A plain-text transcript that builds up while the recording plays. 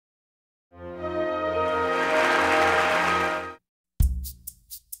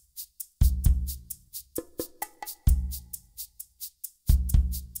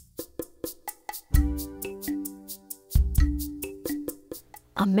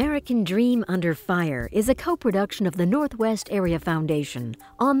American Dream Under Fire is a co-production of the Northwest Area Foundation,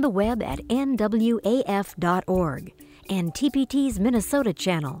 on the web at nwaf.org, and TPT's Minnesota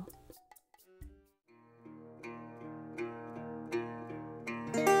channel.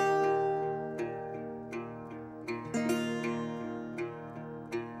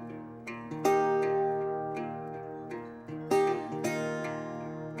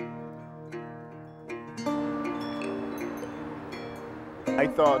 I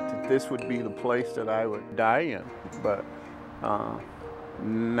thought that this would be the place that I would die in, but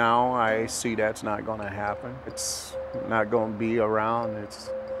now I see that's not going to happen. It's not going to be around. It's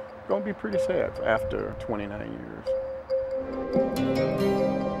going to be pretty sad after 29 years.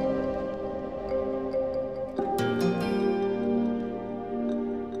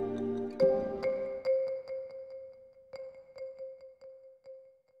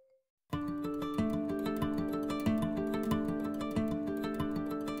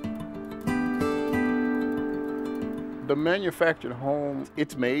 The manufactured home,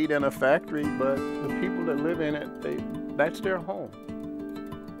 it's made in a factory, but the people that live in it, that's their home.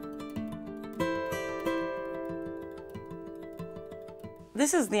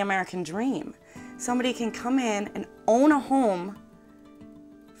 This is the American dream. Somebody can come in and own a home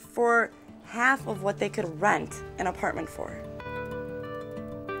for half of what they could rent an apartment for.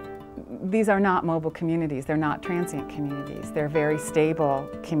 These are not mobile communities, they're not transient communities, they're very stable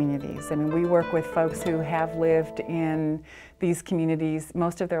communities. I mean, we work with folks who have lived in these communities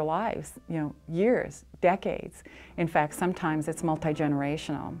most of their lives, years, decades. In fact, sometimes it's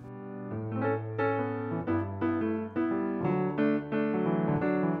multi-generational.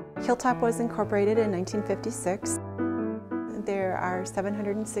 Hilltop was incorporated in 1956. There are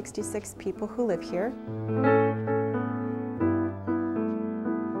 766 people who live here.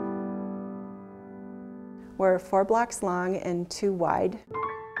 We're 4 blocks long and 2 wide.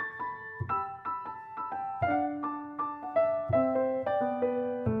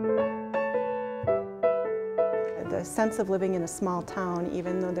 The sense of living in a small town,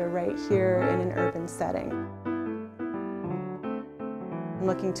 even though they're right here in an urban setting.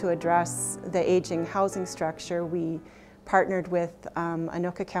 Looking to address the aging housing structure, we partnered with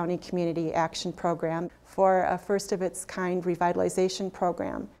Anoka County Community Action Program for a first-of-its-kind revitalization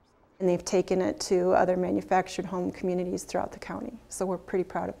program. And they've taken it to other manufactured home communities throughout the county. So we're pretty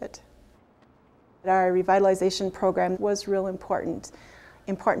proud of it. Our revitalization program was real important.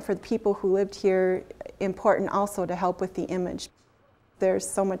 Important for the people who lived here, important also to help with the image. There's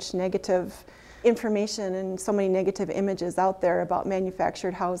so much negative information and so many negative images out there about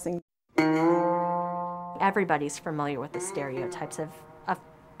manufactured housing. Everybody's familiar with the stereotypes of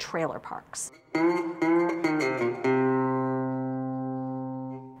trailer parks.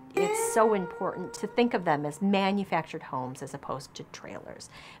 It's so important to think of them as manufactured homes as opposed to trailers,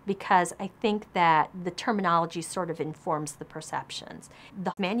 because I think that the terminology sort of informs the perceptions.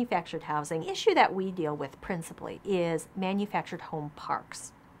 The manufactured housing issue that we deal with principally is manufactured home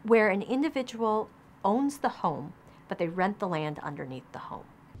parks, where an individual owns the home, but they rent the land underneath the home.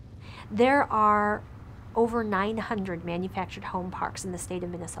 There are over 900 manufactured home parks in the state of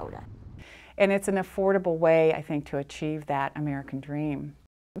Minnesota. And it's an affordable way, I think, to achieve that American dream.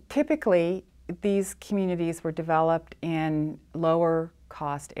 Typically, these communities were developed in lower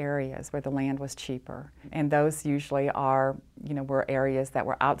cost areas where the land was cheaper. And those usually are, were areas that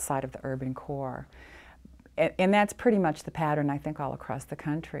were outside of the urban core. And that's pretty much the pattern, I think, all across the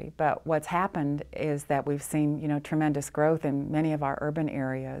country. But what's happened is that we've seen, tremendous growth in many of our urban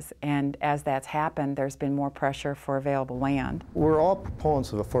areas. And as that's happened, there's been more pressure for available land. We're all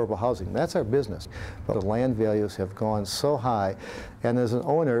proponents of affordable housing. That's our business. But the land values have gone so high. And as an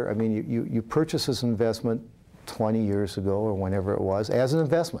owner, I mean, you purchased this investment 20 years ago or whenever it was as an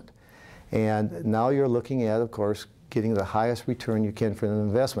investment. And now you're looking at, of course, getting the highest return you can for an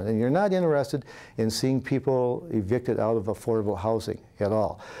investment. And you're not interested in seeing people evicted out of affordable housing at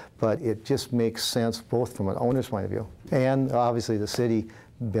all. But it just makes sense both from an owner's point of view and obviously the city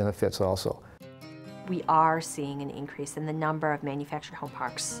benefits also. We are seeing an increase in the number of manufactured home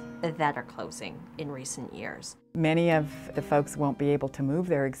parks that are closing in recent years. Many of the folks won't be able to move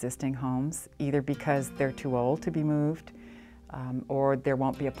their existing homes, either because they're too old to be moved, or there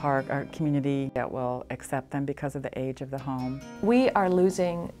won't be a park or community that will accept them because of the age of the home. We are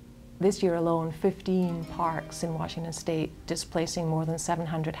losing, this year alone, 15 parks in Washington State, displacing more than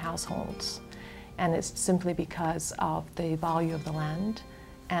 700 households. And it's simply because of the value of the land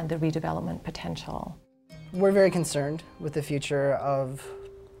and the redevelopment potential. We're very concerned with the future of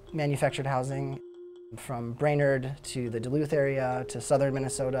manufactured housing from Brainerd to the Duluth area to southern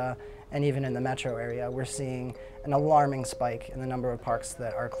Minnesota And even in the metro area, we're seeing an alarming spike in the number of parks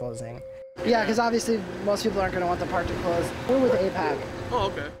that are closing. Yeah, because obviously most people aren't going to want the park to close. We're with APAC.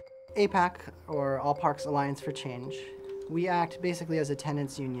 Oh, okay. APAC, or All Parks Alliance for Change, we act basically as a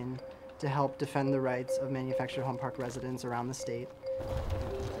tenants union to help defend the rights of manufactured home park residents around the state.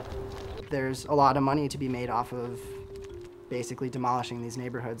 There's a lot of money to be made off of basically demolishing these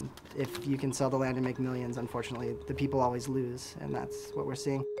neighborhoods. If you can sell the land and make millions, unfortunately, the people always lose, and that's what we're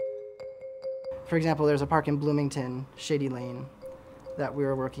seeing. For example, there's a park in Bloomington, Shady Lane, that we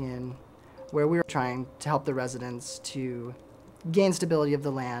were working in, where we were trying to help the residents to gain stability of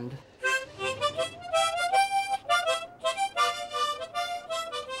the land.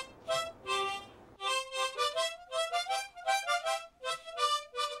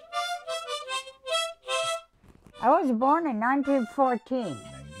 I was born in 1914.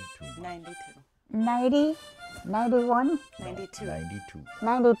 92. 90, 91, 92.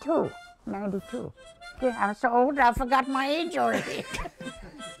 92, 92. Yeah, I'm so old I forgot my age already.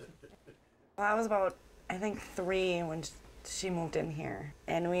 Well, I was about, I think, 3 when she moved in here.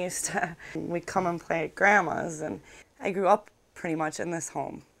 And we'd come and play at Grandma's, and I grew up pretty much in this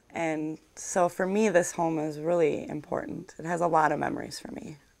home. And so for me, this home is really important. It has a lot of memories for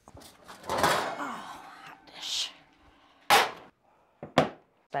me.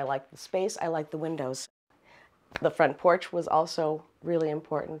 I like the space, I like the windows. The front porch was also really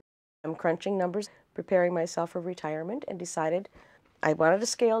important. I'm crunching numbers, preparing myself for retirement, and decided I wanted to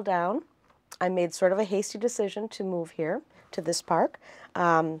scale down. I made sort of a hasty decision to move here to this park.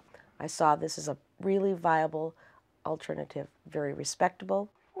 I saw this as a really viable alternative, very respectable.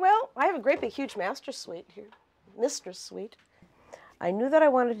 Well, I have a great big huge master suite here, mistress suite. I knew that I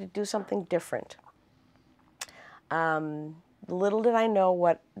wanted to do something different. Little did I know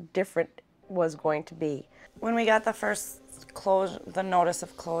what different was going to be. When we got the first the notice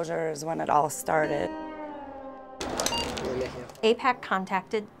of closure is when it all started. APAC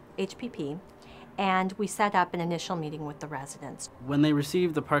contacted HPP, and we set up an initial meeting with the residents. When they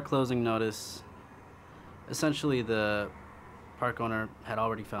received the park closing notice, essentially the park owner had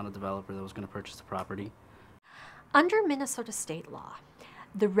already found a developer that was going to purchase the property. Under Minnesota state law,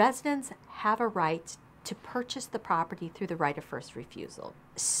 the residents have a right to purchase the property through the right of first refusal.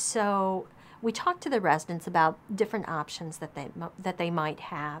 So we talked to the residents about different options that they might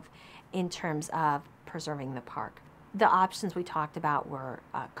have in terms of preserving the park. The options we talked about were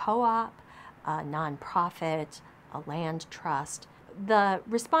a co-op, a nonprofit, a land trust. The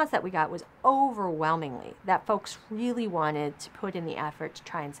response that we got was overwhelmingly that folks really wanted to put in the effort to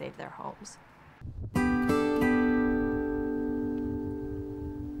try and save their homes.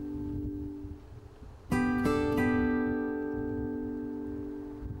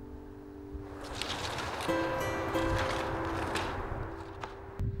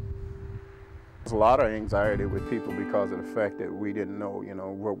 There's a lot of anxiety with people because of the fact that we didn't know,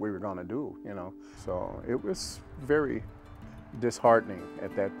 what we were going to do, So it was very disheartening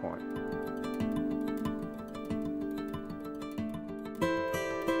at that point.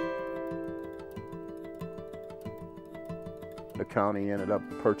 The county ended up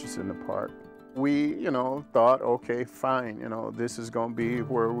purchasing the park. We, thought, okay, fine, this is going to be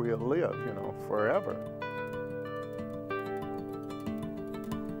where we'll live, forever.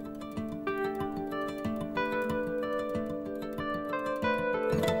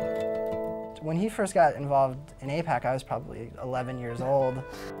 When he first got involved in APAC, I was probably 11 years old.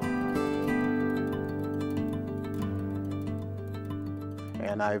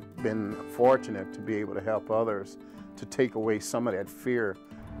 And I've been fortunate to be able to help others to take away some of that fear.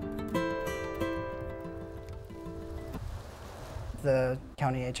 The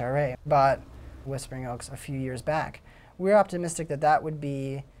county HRA bought Whispering Oaks a few years back. We're optimistic that that would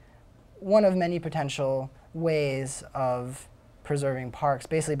be one of many potential ways of preserving parks,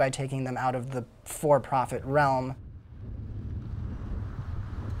 basically by taking them out of the for-profit realm.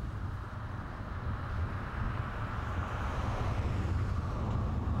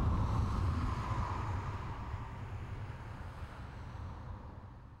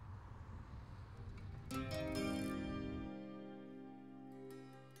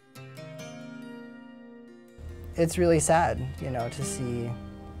 It's really sad, to see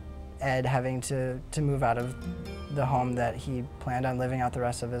Ed having to move out of the home that he planned on living out the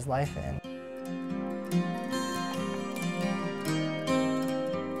rest of his life in.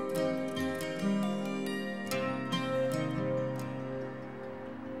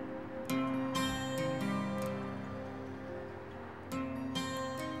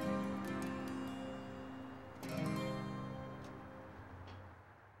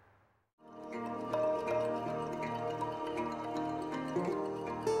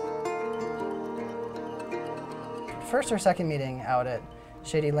 first or second meeting out at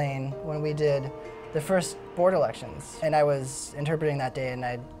Shady Lane when we did the first board elections. And I was interpreting that day, and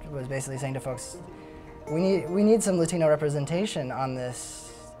I was basically saying to folks, we need some Latino representation on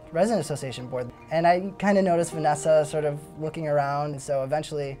this resident association board. And I kind of noticed Vanessa sort of looking around, and so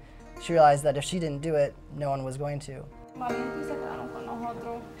eventually she realized that if she didn't do it, no one was going to.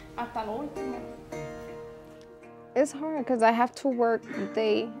 It's hard because I have to work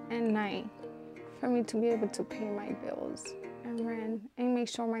day and night for me to be able to pay my bills and rent and make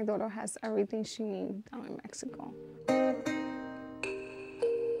sure my daughter has everything she needs down in Mexico.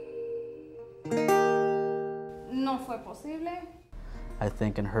 No fue posible. I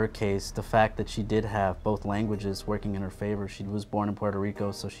think in her case, the fact that she did have both languages working in her favor, she was born in Puerto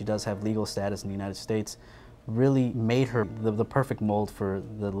Rico, so she does have legal status in the United States, really made her the perfect mold for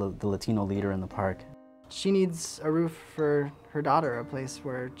the Latino leader in the park. She needs a roof for her daughter, a place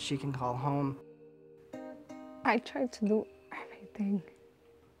where she can call home. I try to do everything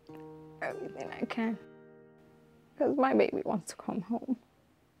I can, because my baby wants to come home.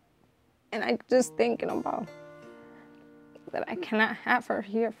 And I'm just thinking about that I cannot have her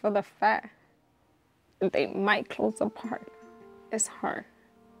here for the fact that they might close the park. It's hard.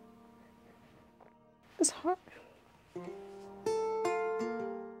 It's hard.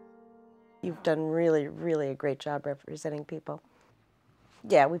 You've done really, really a great job representing people.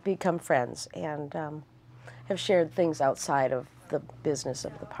 Yeah, we've become friends and have shared things outside of the business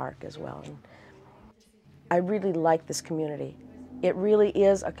of the park as well. And I really like this community. It really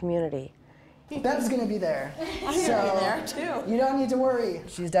is a community. Bev's gonna be there. I'm gonna be there too. You don't need to worry.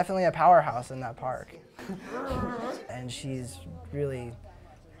 She's definitely a powerhouse in that park. And she's really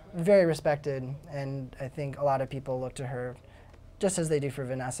very respected, and I think a lot of people look to her, just as they do for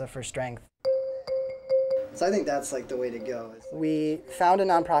Vanessa, for strength. So I think that's like the way to go. We found a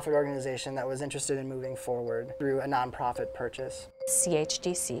nonprofit organization that was interested in moving forward through a nonprofit purchase.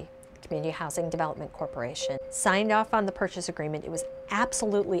 CHDC, Community Housing Development Corporation, signed off on the purchase agreement. It was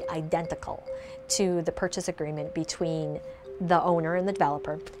absolutely identical to the purchase agreement between the owner and the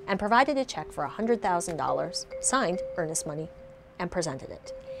developer, and provided a check for $100,000, signed earnest money, and presented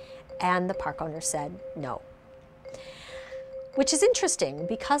it. And the park owner said no. Which is interesting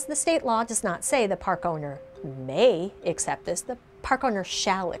because the state law does not say the park owner may accept this, the park owner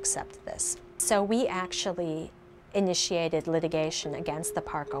shall accept this. So we actually initiated litigation against the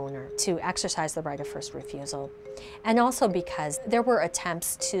park owner to exercise the right of first refusal. And also because there were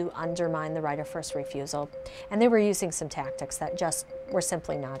attempts to undermine the right of first refusal, and they were using some tactics that just were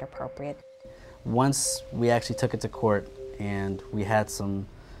simply not appropriate. Once we actually took it to court and we had some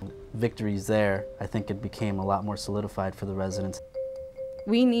victories there, I think it became a lot more solidified for the residents.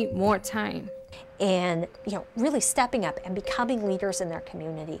 We need more time. And really stepping up and becoming leaders in their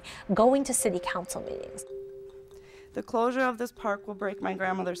community, going to city council meetings. The closure of this park will break my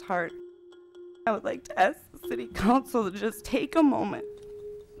grandmother's heart. I would like to ask the city council to just take a moment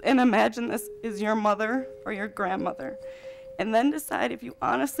and imagine this is your mother or your grandmother, and then decide if you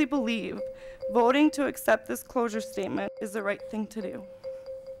honestly believe voting to accept this closure statement is the right thing to do.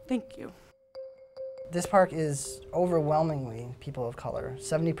 Thank you. This park is overwhelmingly people of color.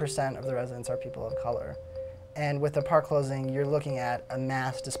 70% of the residents are people of color. And with the park closing, you're looking at a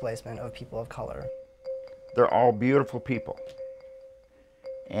mass displacement of people of color. They're all beautiful people,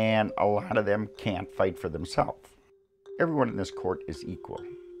 and a lot of them can't fight for themselves. Everyone in this court is equal.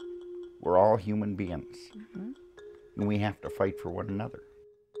 We're all human beings, and we have to fight for one another.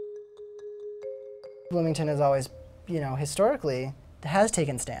 Bloomington has always, historically, has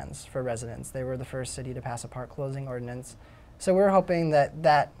taken stands for residents. They were the first city to pass a park closing ordinance. So we're hoping that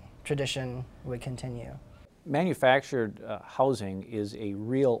that tradition would continue. Manufactured housing is a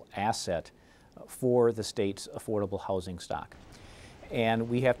real asset for the state's affordable housing stock. And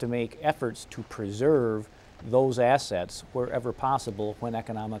we have to make efforts to preserve those assets wherever possible when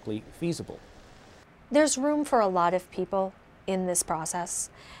economically feasible. There's room for a lot of people in this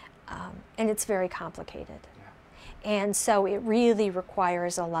process, and it's very complicated. And so it really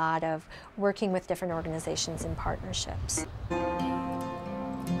requires a lot of working with different organizations and partnerships.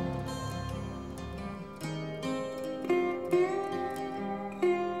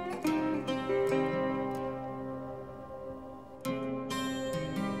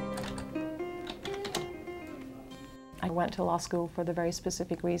 I went to law school for the very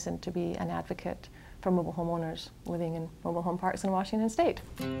specific reason to be an advocate for mobile homeowners living in mobile home parks in Washington State.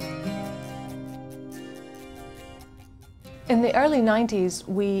 In the early 90s,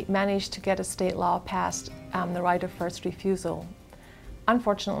 we managed to get a state law passed, the right of first refusal.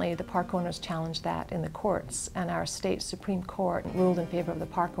 Unfortunately, the park owners challenged that in the courts, and our state Supreme Court ruled in favor of the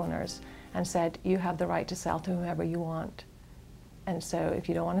park owners and said, you have the right to sell to whomever you want. And so if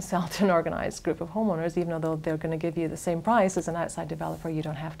you don't want to sell to an organized group of homeowners, even though they're going to give you the same price as an outside developer, you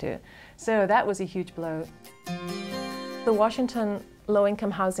don't have to. So that was a huge blow. The Washington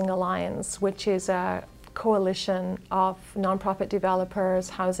Low-Income Housing Alliance, which is a coalition of nonprofit developers,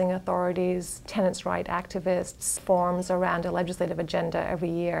 housing authorities, tenants' right activists, forms around a legislative agenda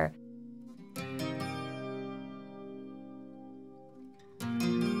every year.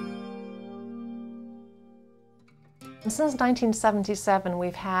 Since 1977,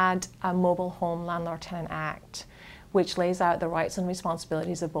 we've had a Mobile Home Landlord-Tenant Act, which lays out the rights and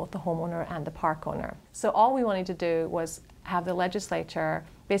responsibilities of both the homeowner and the park owner. So all we wanted to do was have the legislature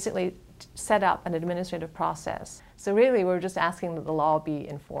basically set up an administrative process. So really, we were just asking that the law be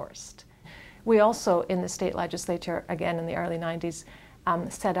enforced. We also, in the state legislature, again in the early 90s,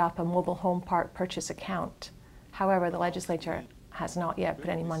 set up a mobile home park purchase account. However, the legislature has not yet put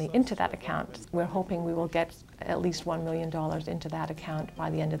any money into that account. We're hoping we will get at least $1 million into that account by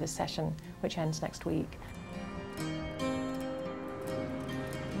the end of this session, which ends next week.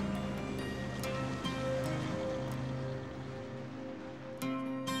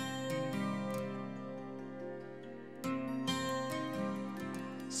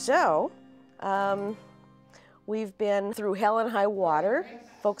 So, we've been through hell and high water.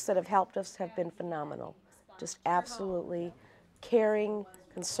 Folks that have helped us have been phenomenal. Just absolutely caring,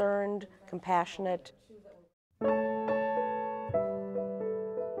 concerned, compassionate.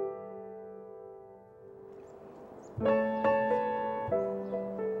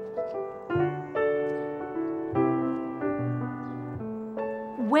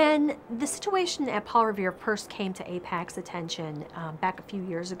 When the situation at Paul Revere first came to APAC's attention back a few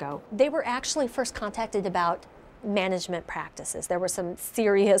years ago, they were actually first contacted about management practices. There were some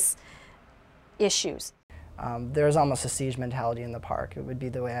serious issues. There's almost a siege mentality in the park. It would be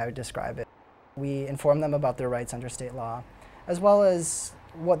the way I would describe it. We informed them about their rights under state law, as well as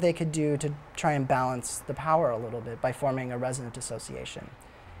what they could do to try and balance the power a little bit by forming a resident association,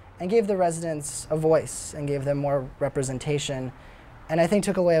 and gave the residents a voice and gave them more representation, and I think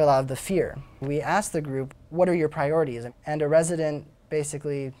took away a lot of the fear. We asked the group, what are your priorities? And a resident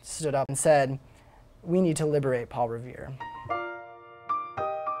basically stood up and said, we need to liberate Paul Revere.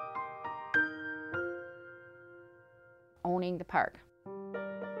 Owning the park.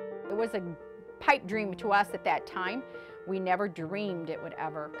 It was a pipe dream to us at that time. We never dreamed it would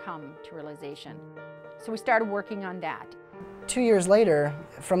ever come to realization. So we started working on that. 2 years later,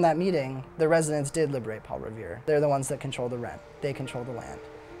 from that meeting, the residents did liberate Paul Revere. They're the ones that control the rent. They control the land.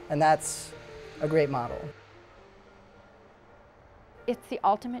 And that's a great model. It's the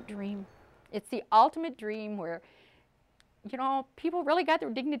ultimate dream. It's the ultimate dream where, you know, people really got their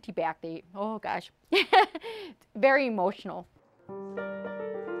dignity back. Oh gosh, very emotional.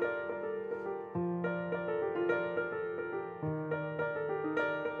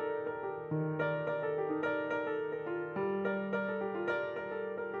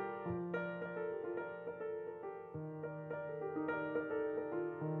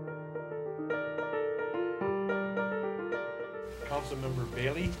 Councilmember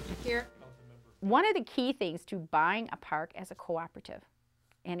Bailey. Here. One of the key things to buying a park as a cooperative,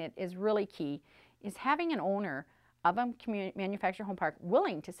 and it is really key, is having an owner of a manufactured home park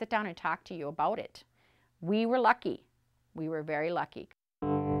willing to sit down and talk to you about it. We were lucky. We were very lucky.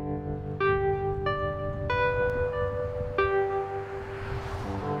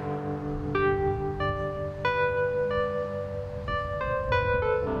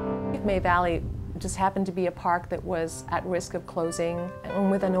 May Valley just happened to be a park that was at risk of closing, and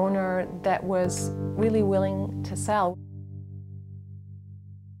with an owner that was really willing to sell.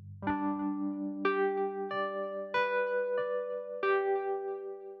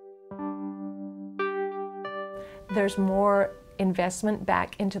 There's more investment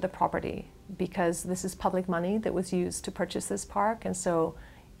back into the property because this is public money that was used to purchase this park, and so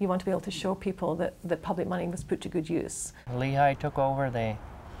you want to be able to show people that the public money was put to good use. Lehigh took over, they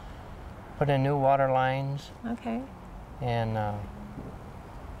put in new water lines. Okay. And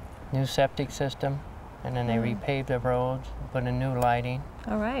new septic system, and then they repaved the roads, put in new lighting.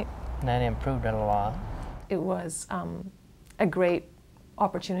 All right. And that improved it a lot. It was a great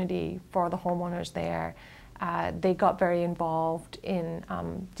opportunity for the homeowners there. They got very involved in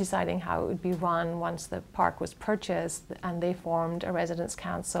deciding how it would be run once the park was purchased, and they formed a residents'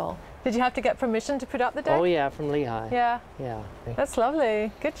 council. Did you have to get permission to put up the deck? Oh yeah, from Lehigh. Yeah. Yeah. That's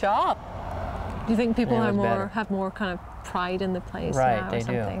lovely. Good job. Do you think people Yeah, have more kind of pride in the place now or they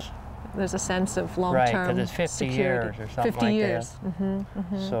something? do. There's a sense of long-term Right, because it's 50 security. years or something 50 like years. that.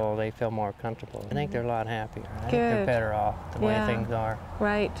 So they feel more comfortable. I think they're a lot happier. I think Good. they're better off the way things are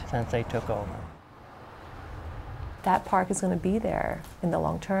right. since they took over. That park is going to be there in the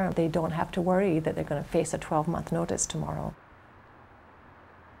long term. They don't have to worry that they're going to face a 12-month notice tomorrow.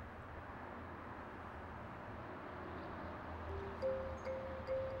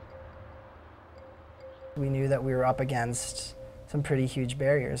 We knew that we were up against some pretty huge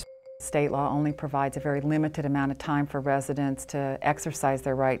barriers. State law only provides a very limited amount of time for residents to exercise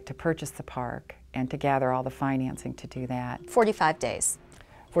their right to purchase the park and to gather all the financing to do that. 45 days.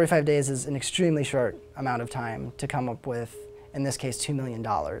 45 days is an extremely short amount of time to come up with, in this case, $2 million.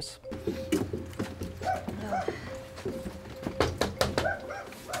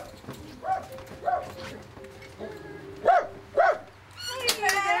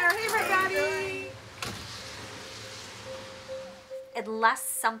 Unless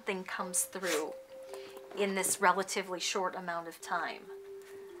something comes through in this relatively short amount of time.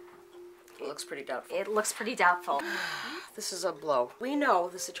 It looks pretty doubtful. It looks pretty doubtful. This is a blow. We know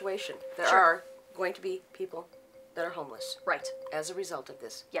the situation. There Sure. are going to be people that are homeless. Right. As a result of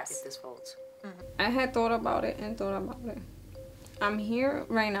this. Yes. If this folds. I had thought about it and thought about it. I'm here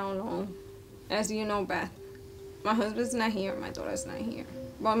right now alone. As you know, Beth, my husband's not here, my daughter's not here.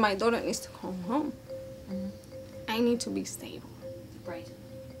 But my daughter needs to come home. I need to be stable. Right.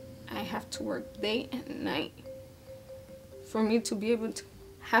 I have to work day and night for me to be able to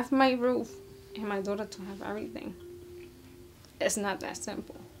have my roof and my daughter to have everything. It's not that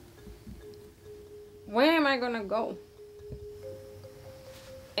simple. Where am I gonna go?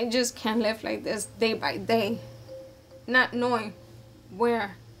 I just can't live like this day by day, not knowing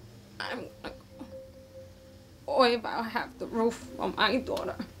where I'm gonna go or if I'll have the roof on my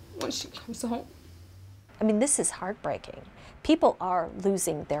daughter when she comes home. I mean, this is heartbreaking. People are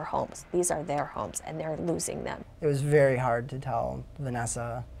losing their homes. These are their homes, and they're losing them. It was very hard to tell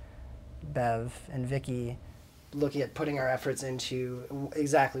Vanessa, Bev, and Vicky, looking at putting our efforts into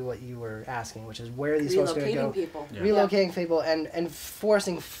exactly what you were asking, which is where are these folks going to go? Relocating people. Yeah. Relocating people and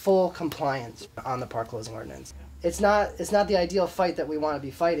forcing full compliance on the park closing ordinance. It's not the ideal fight that we want to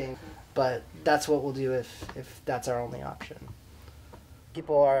be fighting, but that's what we'll do if that's our only option.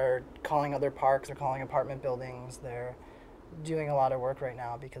 People are calling other parks, they're calling apartment buildings, they're doing a lot of work right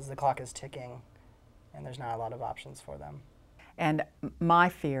now because the clock is ticking and there's not a lot of options for them. And my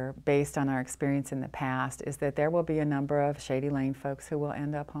fear, based on our experience in the past, is that there will be a number of Shady Lane folks who will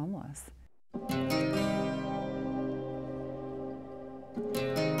end up homeless.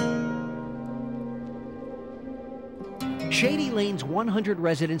 Shady Lane's 100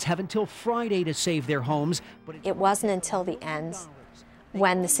 residents have until Friday to save their homes, but it wasn't until the end,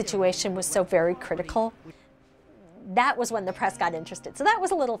 when the situation was so very critical, that was when the press got interested. So that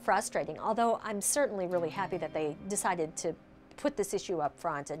was a little frustrating, although I'm certainly really happy that they decided to put this issue up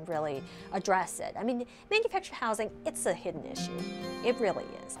front and really address it. I mean, manufactured housing, it's a hidden issue. It really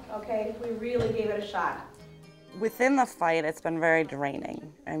is. Okay, we really gave it a shot. Within the fight, it's been very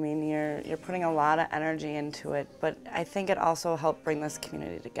draining. I mean, you're putting a lot of energy into it, but I think it also helped bring this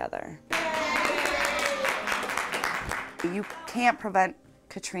community together. You can't prevent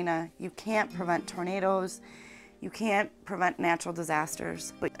Katrina, you can't prevent tornadoes, you can't prevent natural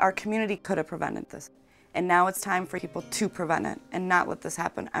disasters, but our community could have prevented this. And now it's time for people to prevent it and not let this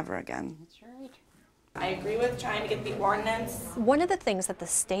happen ever again. That's right. I agree with trying to get the ordinance. One of the things that the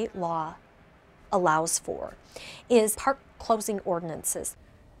state law allows for is park closing ordinances.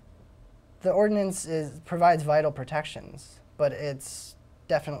 The ordinance provides vital protections, but it's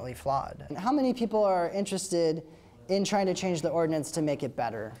definitely flawed. How many people are interested in trying to change the ordinance to make it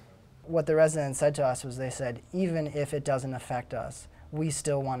better? What the residents said to us was they said, even if it doesn't affect us, we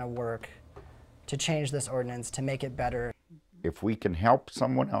still want to work to change this ordinance to make it better. If we can help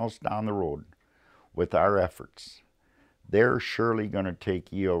someone else down the road with our efforts, they're surely going to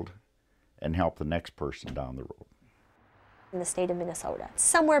take yield and help the next person down the road. In the state of Minnesota,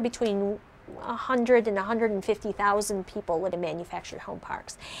 somewhere between 100 and 150,000 people live in manufactured home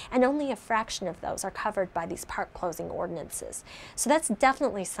parks, and only a fraction of those are covered by these park closing ordinances. So that's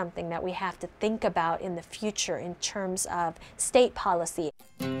definitely something that we have to think about in the future in terms of state policy.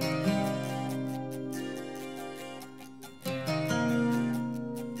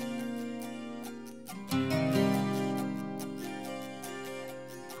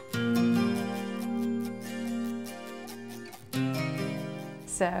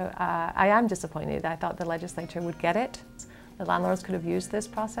 So I am disappointed. I thought the legislature would get it. The landlords could have used this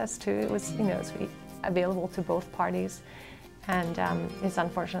process too. It was, it's available to both parties. And it's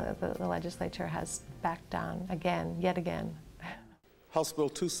unfortunate that the legislature has backed down again, yet again. House Bill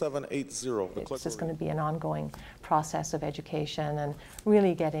 2780. It's just going to be an ongoing process of education and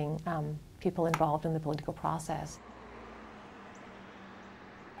really getting people involved in the political process.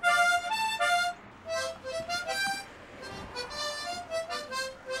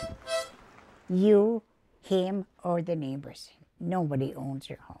 You, him, or the neighbors. Nobody owns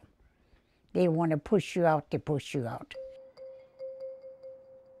your home. They want to push you out, they push you out.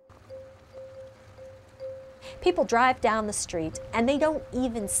 People drive down the street and they don't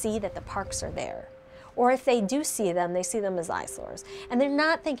even see that the parks are there. Or if they do see them, they see them as eyesores. And they're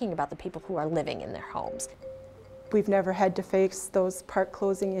not thinking about the people who are living in their homes. We've never had to face those park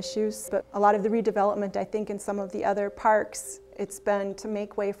closing issues, but a lot of the redevelopment, I think, in some of the other parks, it's been to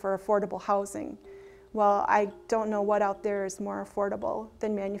make way for affordable housing. Well, I don't know what out there is more affordable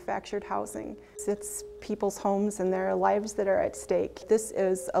than manufactured housing. It's people's homes and their lives that are at stake. This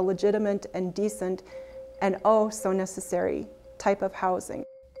is a legitimate and decent and oh so necessary type of housing.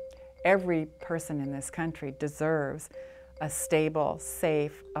 Every person in this country deserves a stable,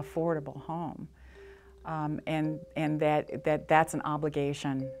 safe, affordable home. And that's an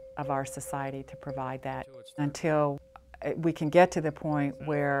obligation of our society to provide that until we can get to the point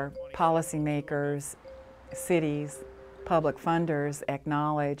where policymakers, cities, public funders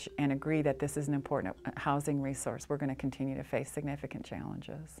acknowledge and agree that this is an important housing resource. We're going to continue to face significant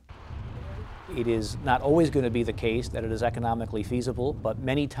challenges. It is not always going to be the case that it is economically feasible, but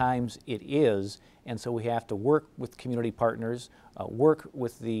many times it is, and so we have to work with community partners, work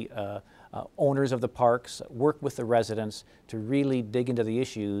with the owners of the parks, work with the residents to really dig into the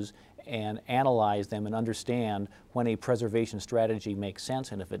issues and analyze them and understand when a preservation strategy makes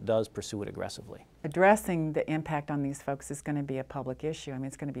sense, and if it does, pursue it aggressively. Addressing the impact on these folks is going to be a public issue. I mean,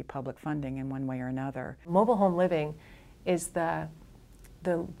 it's going to be public funding in one way or another. Mobile home living is the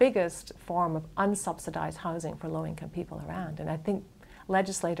biggest form of unsubsidized housing for low-income people around, and I think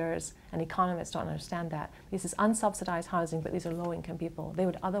legislators and economists don't understand that. This is unsubsidized housing, but these are low-income people. They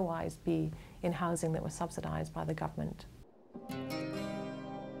would otherwise be in housing that was subsidized by the government.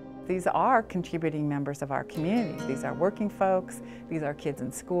 These are contributing members of our community. These are working folks, these are kids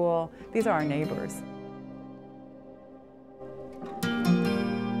in school, these are our neighbors.